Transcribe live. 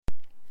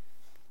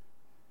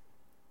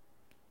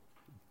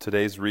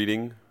Today's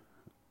reading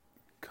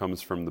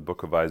comes from the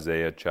book of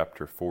Isaiah,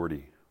 chapter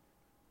 40.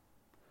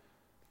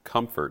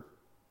 Comfort,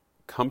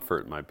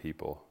 comfort my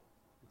people,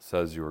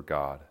 says your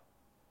God.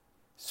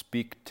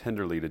 Speak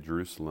tenderly to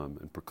Jerusalem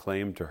and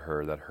proclaim to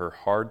her that her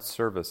hard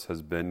service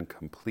has been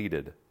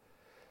completed,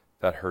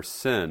 that her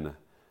sin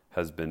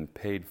has been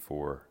paid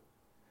for,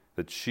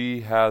 that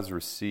she has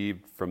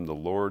received from the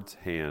Lord's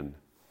hand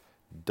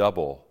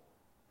double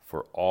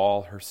for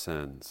all her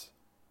sins.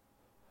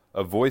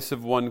 A voice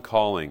of one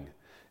calling,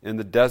 in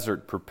the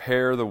desert,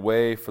 prepare the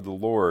way for the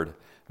Lord.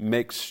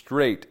 Make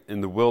straight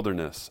in the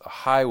wilderness a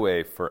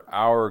highway for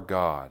our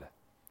God.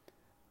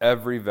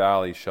 Every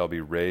valley shall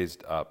be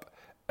raised up,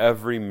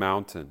 every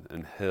mountain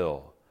and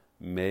hill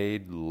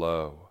made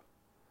low.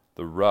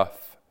 The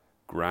rough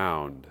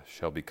ground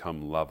shall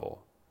become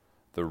level,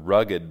 the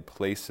rugged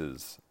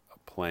places a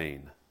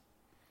plain.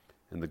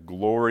 And the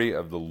glory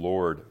of the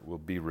Lord will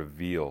be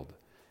revealed,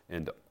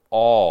 and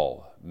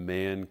all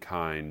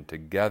mankind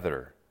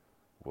together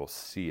will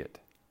see it.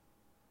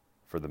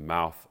 For the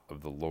mouth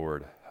of the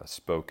Lord has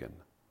spoken.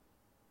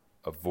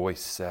 A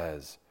voice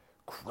says,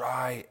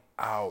 cry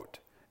out.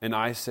 And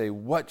I say,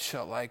 what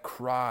shall I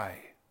cry?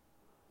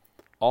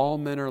 All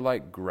men are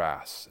like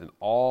grass, and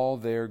all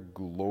their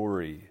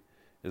glory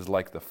is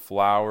like the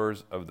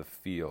flowers of the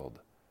field.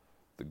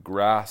 The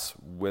grass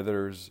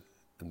withers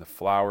and the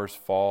flowers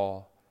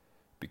fall,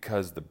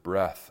 because the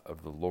breath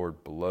of the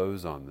Lord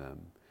blows on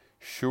them.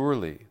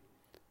 Surely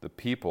the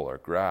people are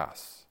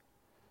grass.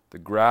 The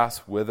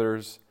grass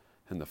withers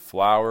and the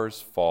flowers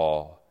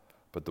fall,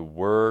 but the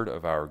word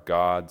of our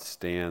God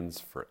stands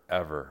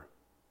forever.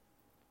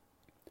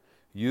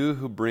 You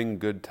who bring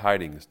good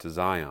tidings to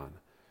Zion,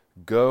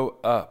 go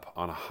up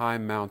on a high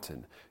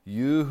mountain.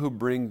 You who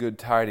bring good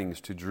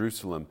tidings to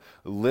Jerusalem,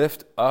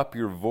 lift up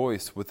your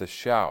voice with a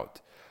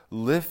shout.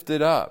 Lift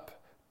it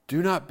up.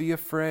 Do not be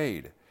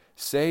afraid.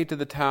 Say to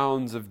the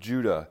towns of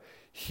Judah,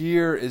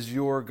 here is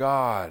your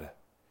God.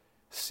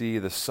 See,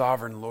 the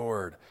sovereign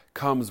Lord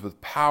comes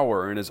with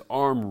power, and his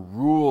arm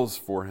rules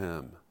for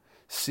him.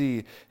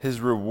 See, his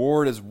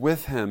reward is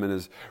with him, and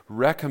his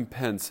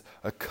recompense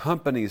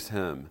accompanies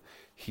him.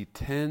 He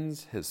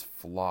tends his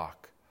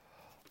flock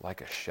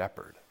like a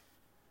shepherd.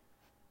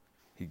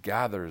 He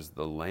gathers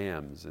the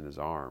lambs in his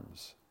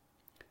arms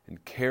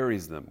and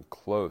carries them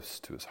close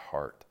to his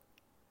heart.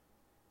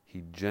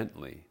 He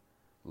gently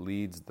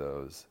leads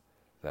those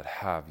that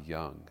have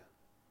young.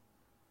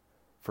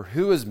 For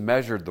who has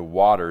measured the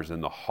waters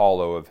in the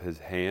hollow of his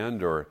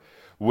hand, or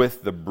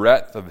with the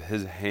breadth of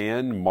his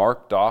hand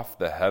marked off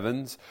the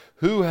heavens?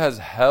 Who has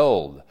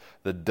held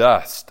the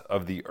dust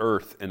of the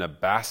earth in a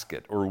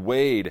basket, or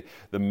weighed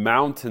the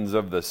mountains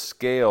of the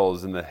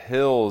scales and the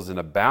hills in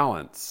a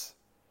balance?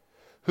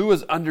 Who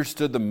has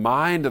understood the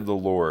mind of the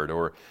Lord,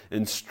 or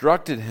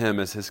instructed him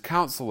as his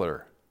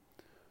counselor?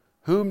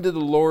 Whom did the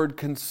Lord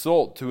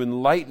consult to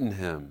enlighten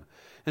him?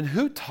 And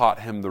who taught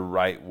him the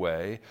right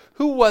way?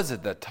 Who was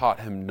it that taught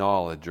him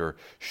knowledge, or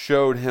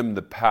showed him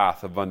the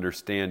path of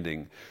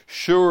understanding?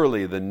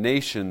 Surely the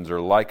nations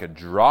are like a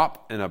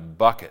drop in a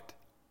bucket.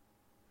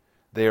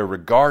 They are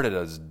regarded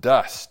as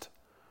dust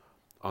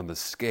on the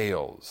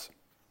scales.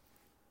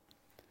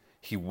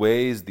 He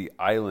weighs the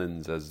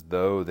islands as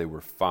though they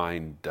were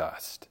fine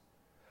dust.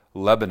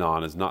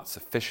 Lebanon is not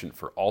sufficient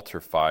for altar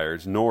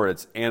fires, nor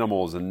its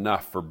animals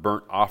enough for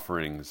burnt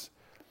offerings.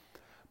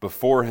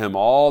 Before him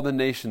all the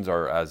nations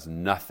are as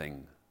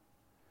nothing.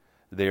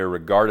 They are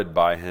regarded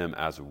by him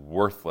as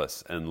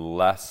worthless and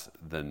less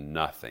than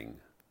nothing.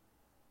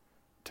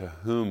 To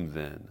whom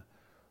then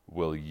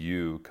will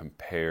you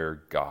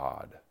compare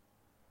God?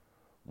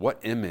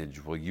 What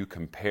image will you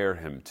compare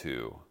him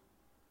to?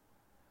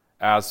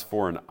 As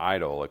for an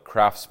idol, a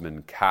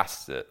craftsman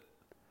casts it,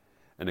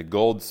 and a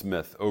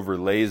goldsmith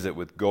overlays it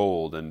with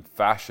gold and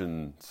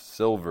fashions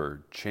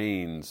silver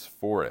chains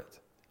for it.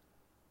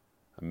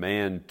 A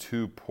man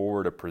too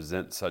poor to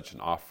present such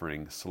an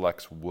offering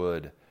selects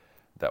wood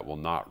that will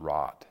not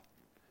rot.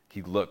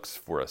 He looks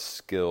for a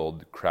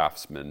skilled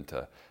craftsman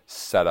to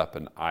set up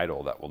an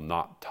idol that will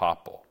not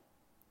topple.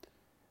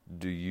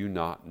 Do you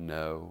not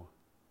know?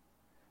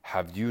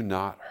 Have you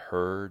not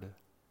heard?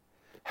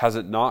 Has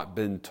it not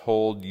been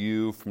told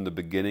you from the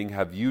beginning?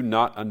 Have you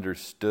not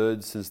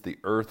understood since the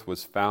earth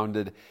was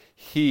founded?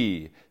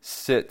 He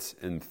sits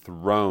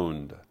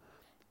enthroned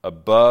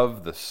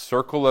above the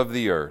circle of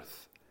the earth,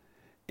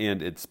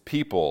 and its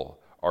people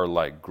are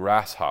like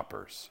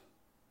grasshoppers.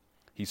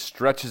 He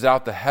stretches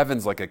out the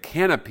heavens like a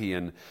canopy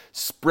and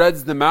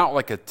spreads them out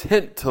like a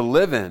tent to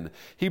live in.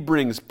 He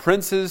brings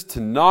princes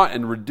to naught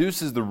and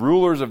reduces the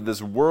rulers of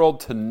this world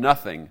to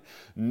nothing.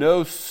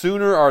 No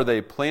sooner are they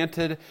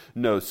planted,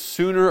 no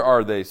sooner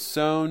are they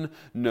sown,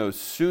 no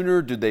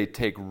sooner do they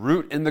take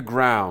root in the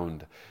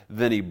ground,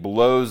 than he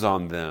blows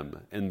on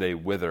them and they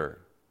wither,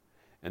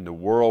 and the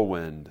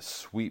whirlwind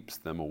sweeps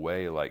them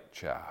away like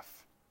chaff.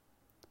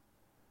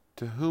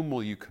 To whom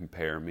will you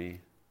compare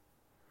me?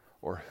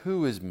 Or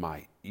who is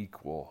my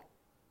equal?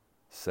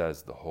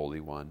 Says the Holy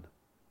One.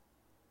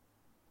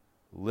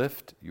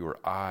 Lift your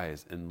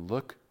eyes and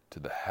look to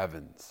the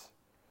heavens.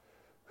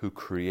 who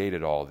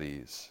created all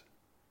these.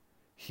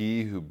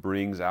 He who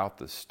brings out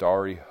the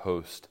starry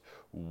host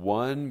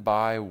one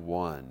by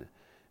one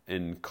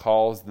and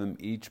calls them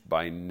each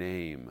by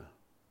name.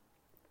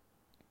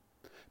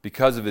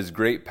 Because of his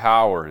great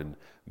power and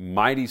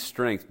mighty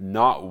strength,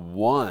 not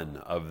one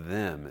of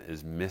them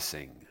is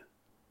missing.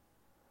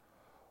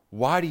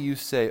 Why do you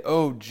say,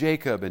 O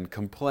Jacob, and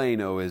complain,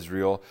 O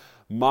Israel?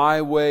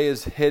 My way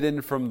is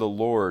hidden from the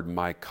Lord.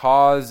 My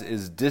cause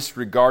is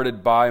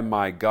disregarded by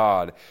my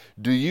God.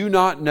 Do you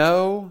not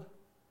know?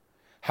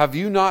 Have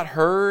you not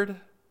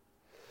heard?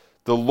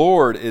 The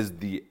Lord is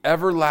the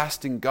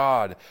everlasting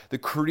God, the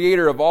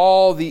creator of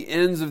all the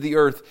ends of the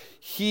earth.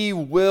 He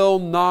will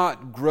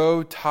not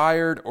grow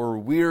tired or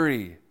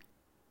weary,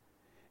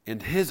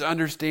 and his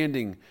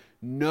understanding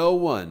no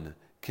one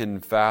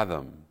can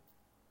fathom.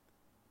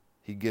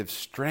 He gives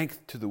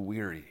strength to the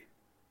weary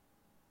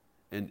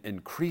and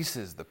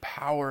increases the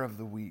power of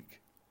the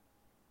weak.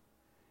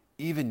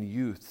 Even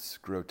youths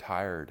grow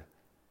tired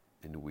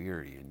and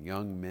weary, and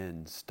young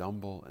men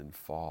stumble and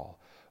fall.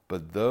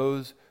 But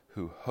those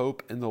who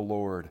hope in the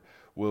Lord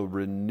will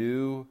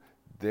renew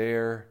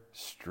their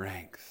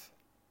strength.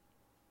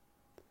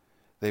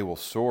 They will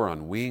soar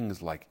on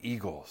wings like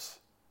eagles.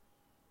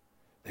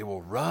 They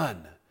will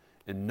run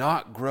and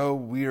not grow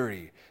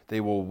weary.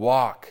 They will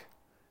walk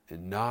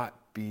and not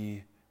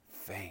be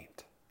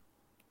faint.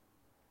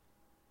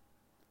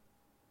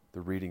 The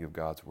reading of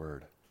God's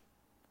Word.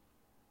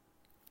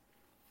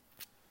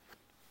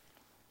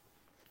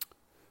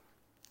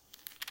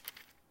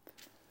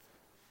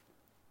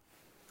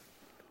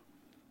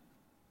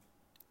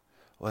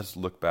 Let's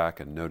look back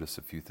and notice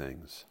a few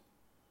things.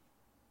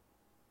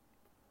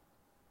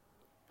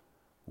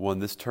 One,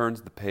 this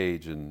turns the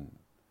page in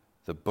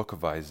the book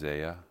of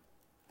Isaiah.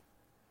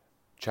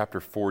 Chapter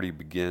 40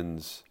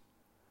 begins,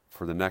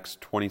 for the next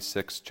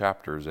 26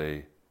 chapters,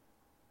 a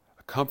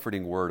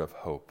comforting word of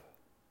hope.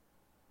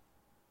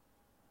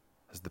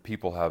 As the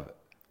people have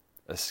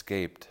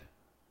escaped,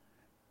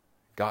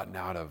 gotten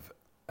out of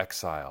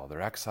exile,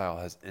 their exile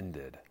has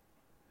ended,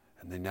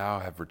 and they now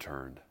have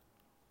returned.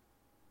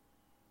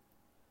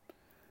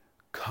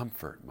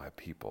 Comfort my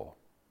people,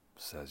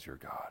 says your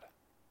God.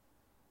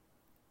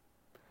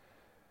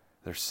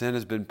 Their sin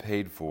has been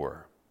paid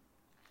for,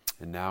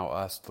 and now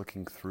us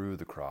looking through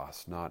the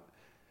cross, not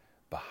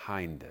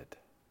behind it.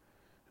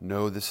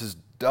 No, this is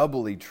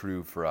doubly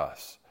true for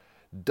us.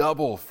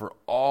 Double for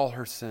all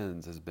her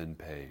sins has been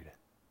paid.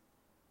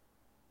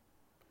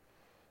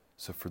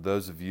 So for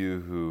those of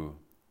you who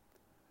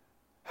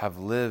have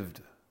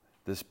lived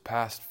this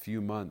past few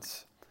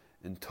months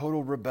in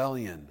total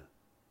rebellion,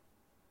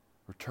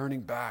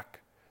 returning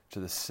back to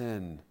the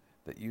sin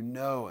that you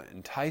know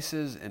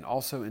entices and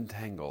also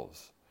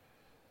entangles,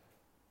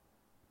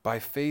 by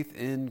faith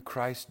in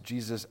Christ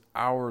Jesus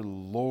our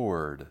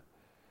Lord,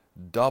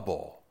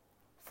 double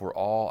for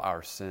all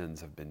our sins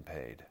have been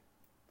paid.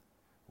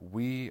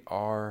 We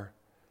are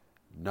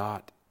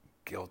not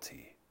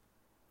guilty.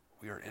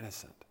 We are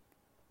innocent.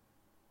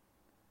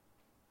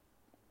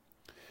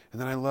 And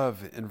then I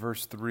love in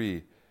verse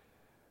 3,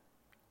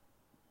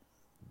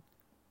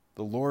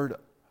 the Lord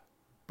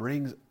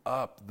brings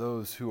up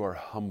those who are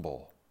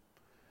humble,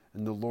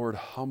 and the Lord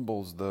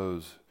humbles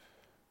those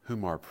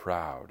whom are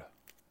proud.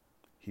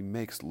 He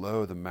makes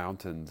low the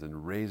mountains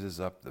and raises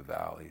up the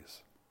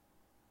valleys.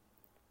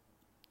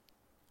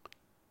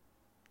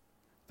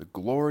 The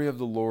glory of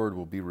the Lord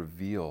will be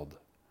revealed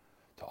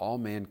to all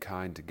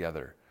mankind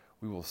together.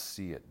 We will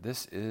see it.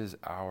 This is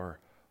our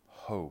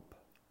hope.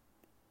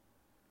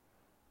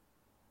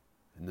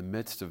 In the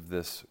midst of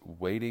this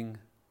waiting,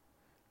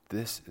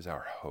 this is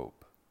our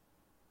hope.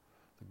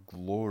 The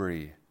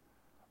glory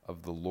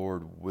of the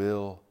Lord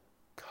will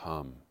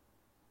come.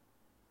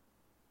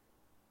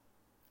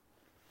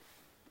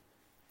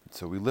 And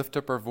so we lift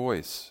up our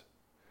voice.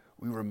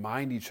 We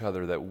remind each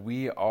other that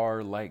we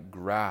are like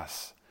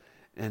grass,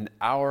 and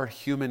our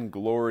human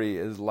glory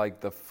is like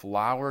the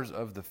flowers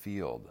of the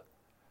field.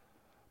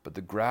 But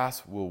the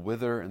grass will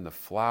wither and the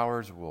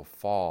flowers will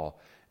fall,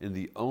 and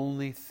the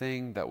only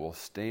thing that will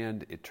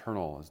stand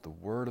eternal is the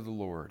word of the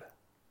Lord.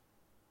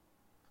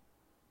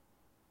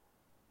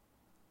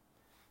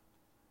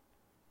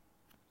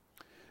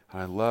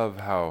 And I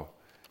love how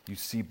you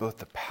see both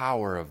the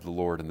power of the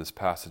Lord in this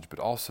passage, but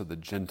also the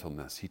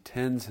gentleness. He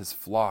tends his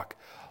flock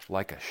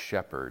like a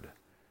shepherd.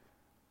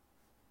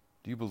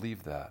 Do you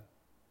believe that?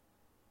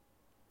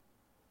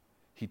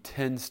 He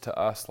tends to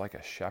us like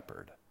a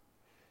shepherd.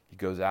 He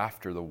goes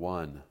after the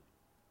one.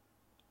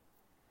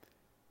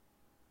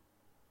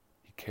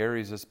 He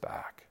carries us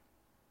back.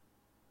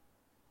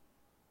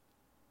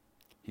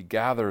 He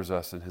gathers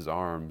us in his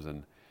arms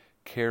and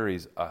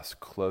carries us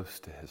close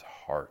to his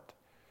heart.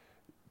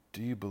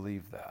 Do you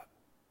believe that?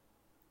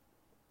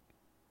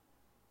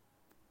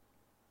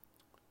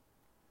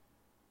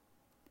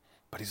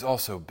 But he's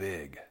also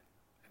big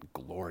and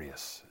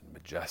glorious and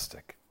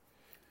majestic.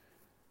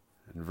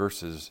 In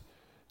verses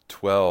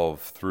 12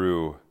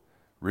 through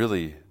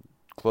really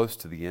close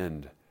to the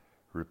end,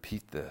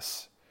 repeat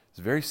this. It's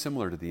very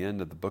similar to the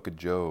end of the book of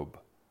Job.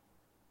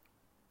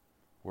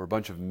 where a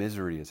bunch of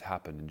misery has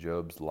happened in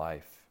Job's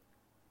life.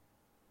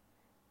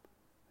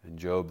 And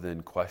Job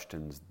then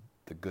questions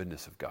the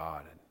goodness of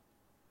God.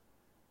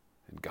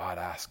 And God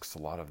asks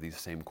a lot of these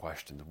same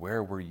questions.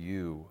 Where were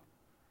you?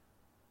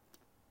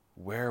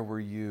 Where were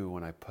you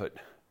when I put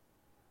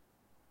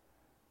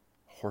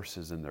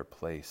horses in their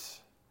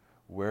place?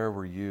 Where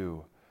were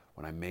you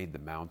when I made the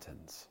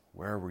mountains?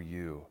 Where were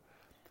you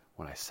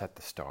when I set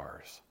the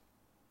stars?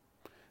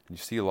 And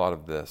you see a lot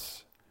of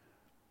this.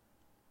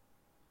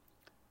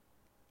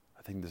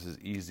 I think this is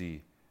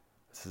easy.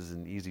 This is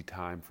an easy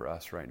time for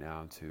us right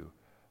now to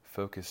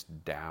focus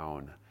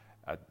down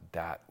at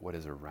that what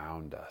is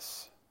around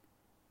us.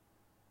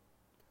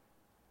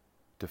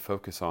 To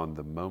focus on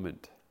the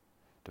moment,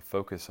 to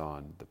focus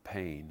on the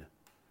pain.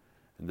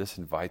 And this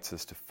invites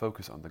us to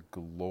focus on the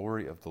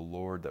glory of the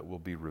Lord that will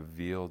be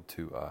revealed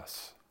to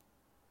us.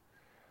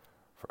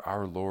 For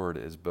our Lord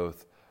is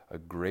both a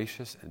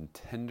gracious and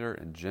tender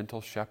and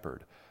gentle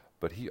shepherd,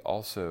 but he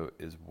also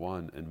is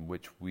one in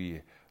which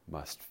we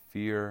must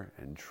fear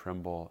and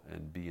tremble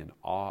and be in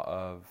awe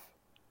of.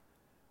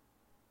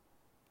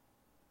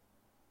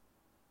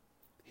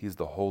 He's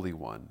the Holy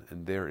One,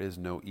 and there is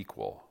no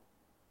equal.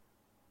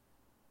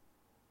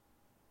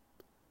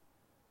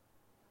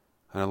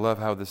 And I love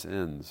how this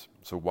ends.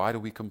 So why do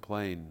we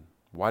complain?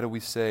 Why do we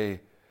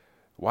say,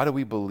 why do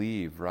we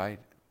believe, right?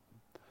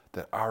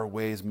 That our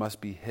ways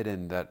must be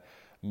hidden, that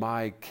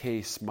my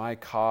case, my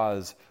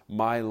cause,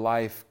 my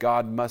life,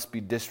 God must be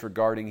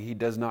disregarding. He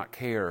does not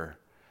care.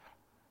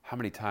 How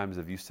many times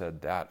have you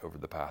said that over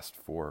the past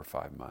 4 or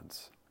 5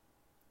 months?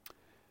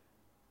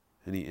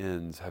 And he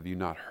ends, have you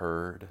not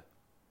heard?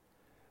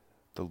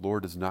 The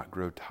Lord does not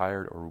grow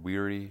tired or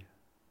weary.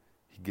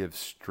 He gives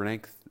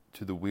strength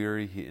to the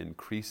weary. He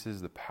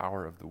increases the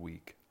power of the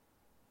weak.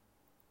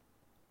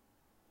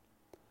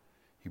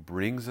 He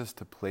brings us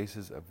to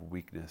places of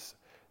weakness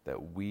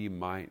that we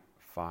might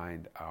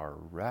find our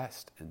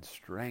rest and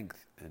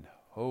strength and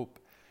hope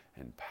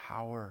and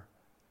power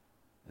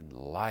and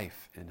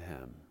life in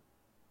him.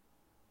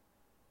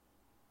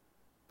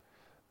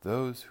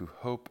 Those who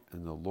hope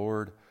in the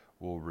Lord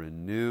will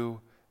renew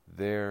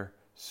their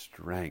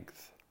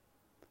strength.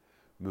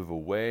 Move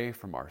away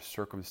from our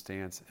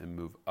circumstance and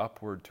move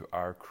upward to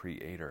our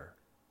Creator.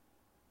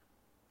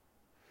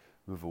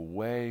 Move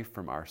away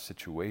from our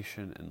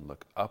situation and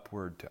look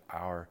upward to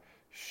our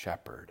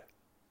Shepherd.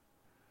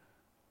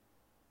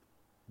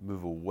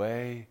 Move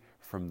away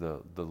from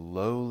the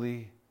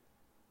lowly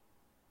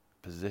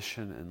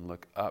position and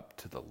look up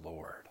to the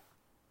Lord.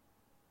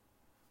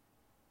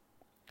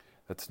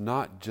 That's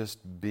not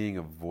just being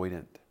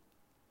avoidant.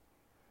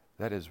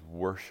 That is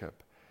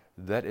worship.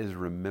 That is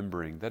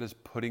remembering. That is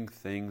putting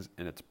things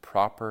in its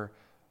proper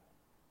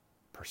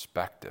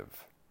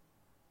perspective.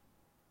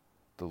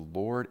 The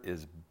Lord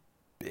is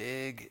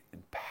big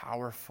and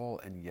powerful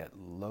and yet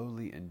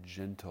lowly and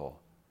gentle.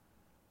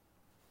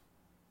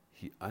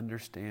 He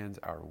understands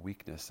our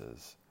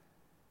weaknesses.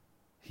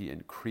 He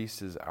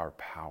increases our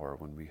power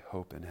when we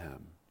hope in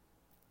him.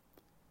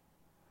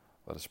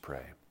 Let us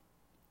pray.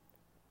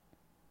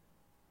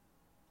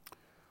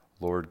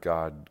 Lord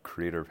God,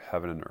 creator of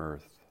heaven and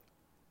earth,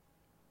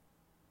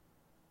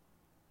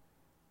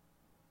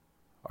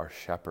 our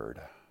shepherd,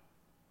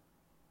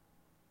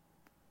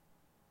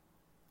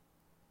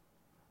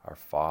 our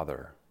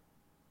Father,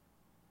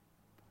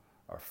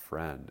 our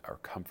friend, our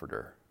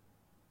comforter,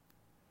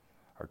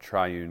 our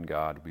triune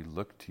God, we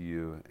look to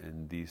you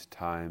in these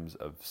times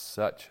of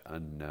such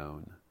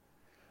unknown,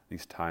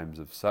 these times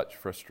of such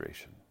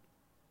frustration.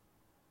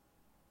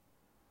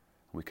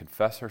 We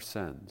confess our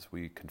sins.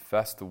 We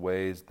confess the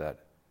ways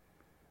that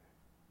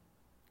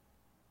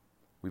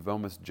we've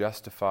almost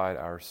justified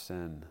our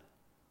sin.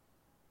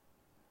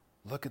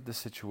 Look at the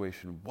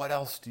situation. What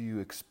else do you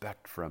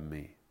expect from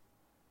me?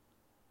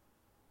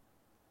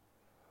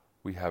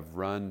 We have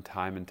run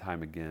time and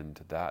time again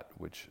to that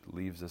which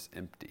leaves us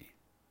empty.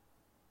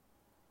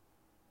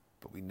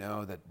 But we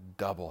know that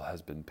double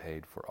has been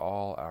paid for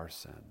all our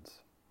sins.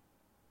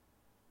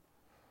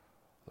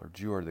 Lord,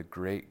 you are the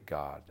great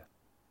God.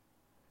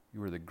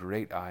 You are the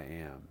great I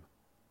am.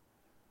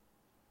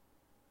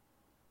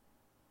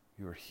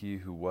 You are he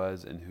who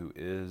was and who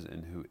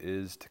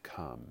is to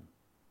come.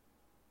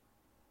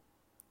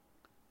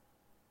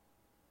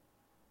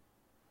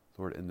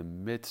 Lord, in the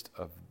midst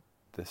of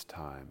this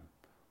time,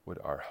 would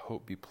our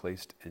hope be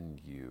placed in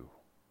you?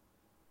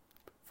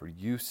 For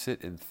you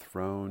sit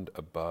enthroned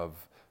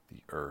above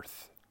the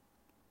earth.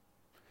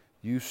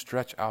 You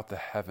stretch out the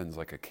heavens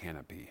like a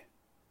canopy.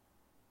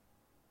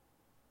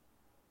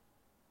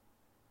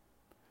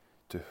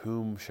 To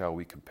whom shall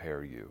we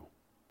compare you?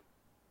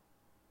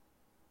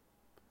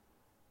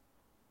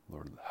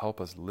 Lord,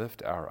 help us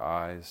lift our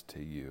eyes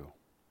to you.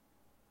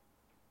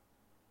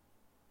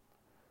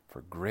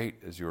 For great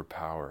is your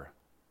power.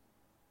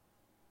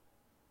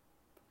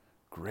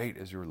 Great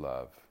is your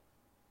love.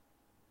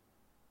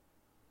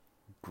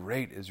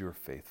 Great is your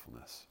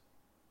faithfulness.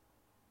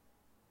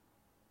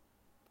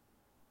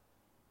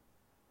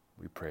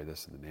 We pray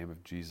this in the name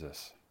of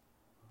Jesus.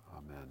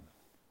 Amen.